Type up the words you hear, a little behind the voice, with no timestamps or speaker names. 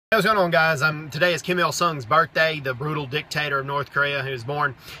Hey, what's going on, guys? Today is Kim Il-sung's birthday, the brutal dictator of North Korea, who was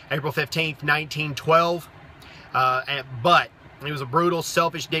born April 15th, 1912. But he was a brutal,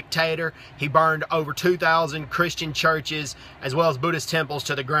 selfish dictator. He burned over 2,000 Christian churches as well as Buddhist temples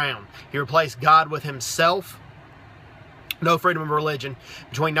to the ground. He replaced God with himself. No freedom of religion.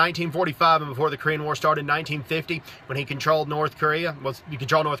 Between 1945 and before the Korean War started in 1950, when he controlled North Korea, he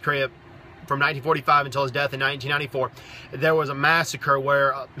controlled North Korea from 1945 until his death in 1994, there was a massacre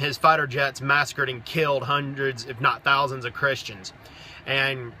where his fighter jets massacred and killed hundreds, if not thousands, of Christians.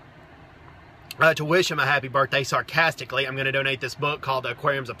 And to wish him a happy birthday, sarcastically, I'm going to donate this book called The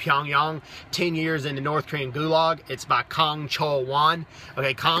Aquariums of Pyongyang, 10 Years in the North Korean Gulag. It's by Kang Chol Hwang.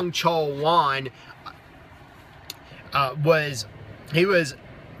 Okay, Kang Chol Hwang was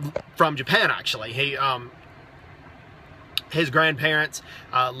from Japan, actually. His grandparents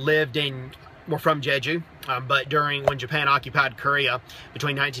were from Jeju, but when Japan occupied Korea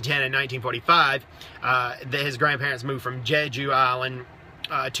between 1910 and 1945, his grandparents moved from Jeju Island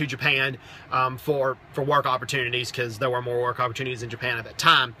to Japan for work opportunities, because there were more work opportunities in Japan at that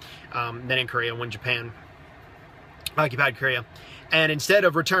time than in Korea when Japan occupied Korea. And instead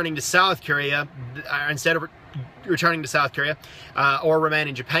of returning to South Korea, or remain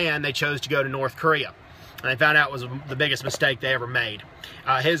in Japan, they chose to go to North Korea. And they found out it was the biggest mistake they ever made.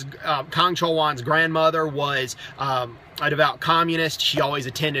 Kang Chol Hwang's grandmother was a devout communist. She always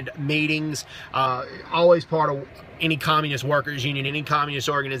attended meetings, always part of any communist workers union, any communist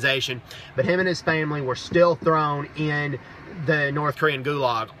organization. But him and his family were still thrown in the North Korean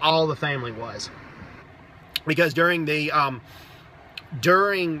Gulag. All the family was. Because during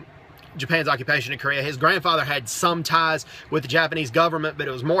Japan's occupation of Korea, his grandfather had some ties with the Japanese government, but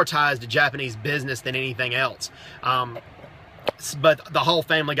it was more ties to Japanese business than anything else. But the whole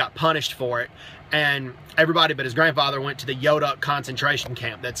family got punished for it, and everybody but his grandfather went to the Yodok concentration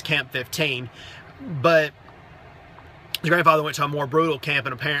camp. That's Camp 15. But his grandfather went to a more brutal camp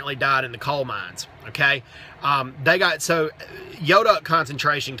and apparently died in the coal mines. Okay, Yodok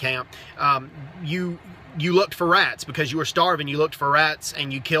concentration camp. You looked for rats because you were starving. You looked for rats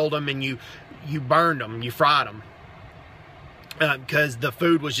and you killed them and you burned them, you fried them, because the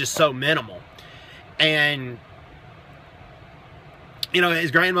food was just so minimal. And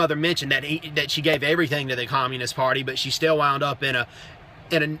his grandmother mentioned that she gave everything to the Communist Party, but she still wound up in a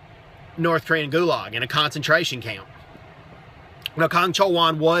North Korean gulag, in a concentration camp. Now, Kang Chol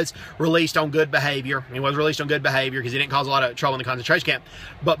Hwang was released on good behavior. He was released on good behavior because he didn't cause a lot of trouble in the concentration camp.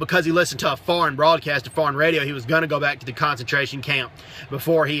 But because he listened to a foreign broadcast, a foreign radio, he was going to go back to the concentration camp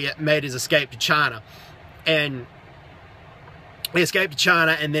before he made his escape to China. And he escaped to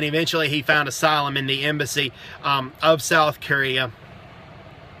China, and then eventually he found asylum in the embassy of South Korea.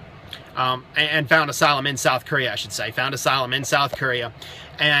 And found asylum in South Korea, I should say. Found asylum in South Korea.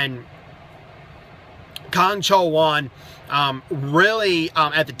 And Kang Chol Hwang, really,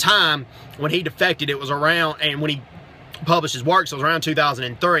 at the time when he defected, it was around, and when he published his works, it was around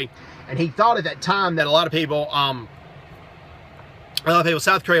 2003. And he thought at that time that a lot of people,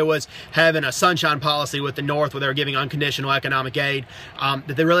 South Korea was having a sunshine policy with the North, where they were giving unconditional economic aid,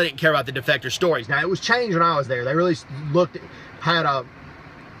 that they really didn't care about the defector stories. Now, it was changed when I was there. They really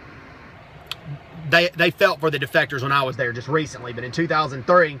they felt for the defectors when I was there just recently, but in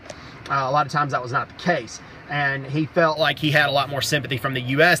 2003, a lot of times that was not the case. And he felt like he had a lot more sympathy from the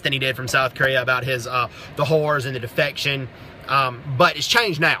U.S. than he did from South Korea about the whores and the defection. But it's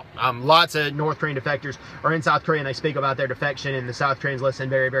changed now. Lots of North Korean defectors are in South Korea, and they speak about their defection, and the South Koreans listen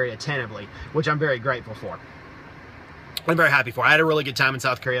very, very attentively, which I'm very grateful for. I'm very happy for. I had a really good time in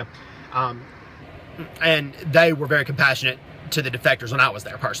South Korea. And they were very compassionate to the defectors when I was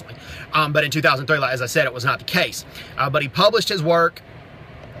there, personally. But in 2003, as I said, it was not the case. But he published his work.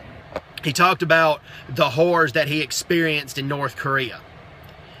 He talked about the horrors that he experienced in North Korea.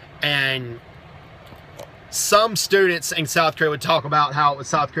 And some students in South Korea would talk about how it was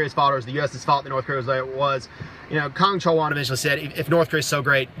South Korea's fault, or it was the U.S.'s fault that North Korea was there. It was. Kang Chol Hwang eventually said, if North Korea is so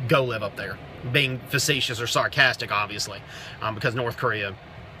great, go live up there. Being facetious or sarcastic, obviously. Because North Korea,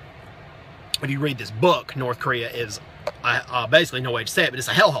 if you read this book, North Korea is basically, no way to say it, but it's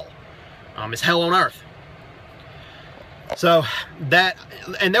a hellhole. It's hell on earth. So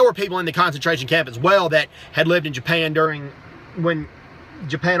and there were people in the concentration camp as well that had lived in Japan when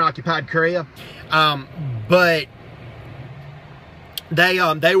Japan occupied Korea, but they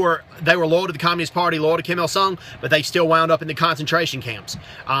were loyal to the Communist Party, loyal to Kim Il-sung, but they still wound up in the concentration camps.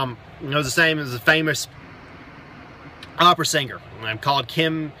 It was the same as a famous opera singer called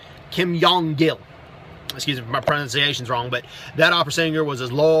Kim Yong-gil. excuse me if my pronunciation's wrong, but that opera singer was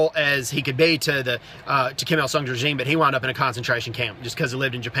as loyal as he could be to Kim Il-sung's regime, but he wound up in a concentration camp just because he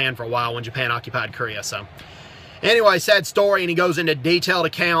lived in Japan for a while when Japan occupied Korea. So anyway, sad story, and he goes into detailed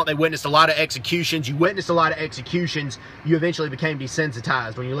account. They witnessed a lot of executions. You witnessed a lot of executions, you eventually became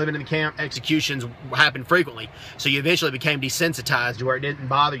desensitized. When you're living in the camp, executions happen frequently. So you eventually became desensitized to where it didn't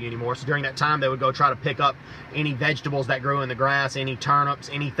bother you anymore. So during that time, they would go try to pick up any vegetables that grew in the grass, any turnips,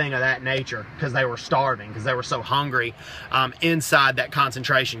 anything of that nature, because they were starving, because they were so hungry inside that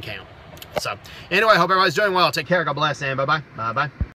concentration camp. So anyway, hope everybody's doing well. Take care. God bless, and bye-bye. Bye-bye.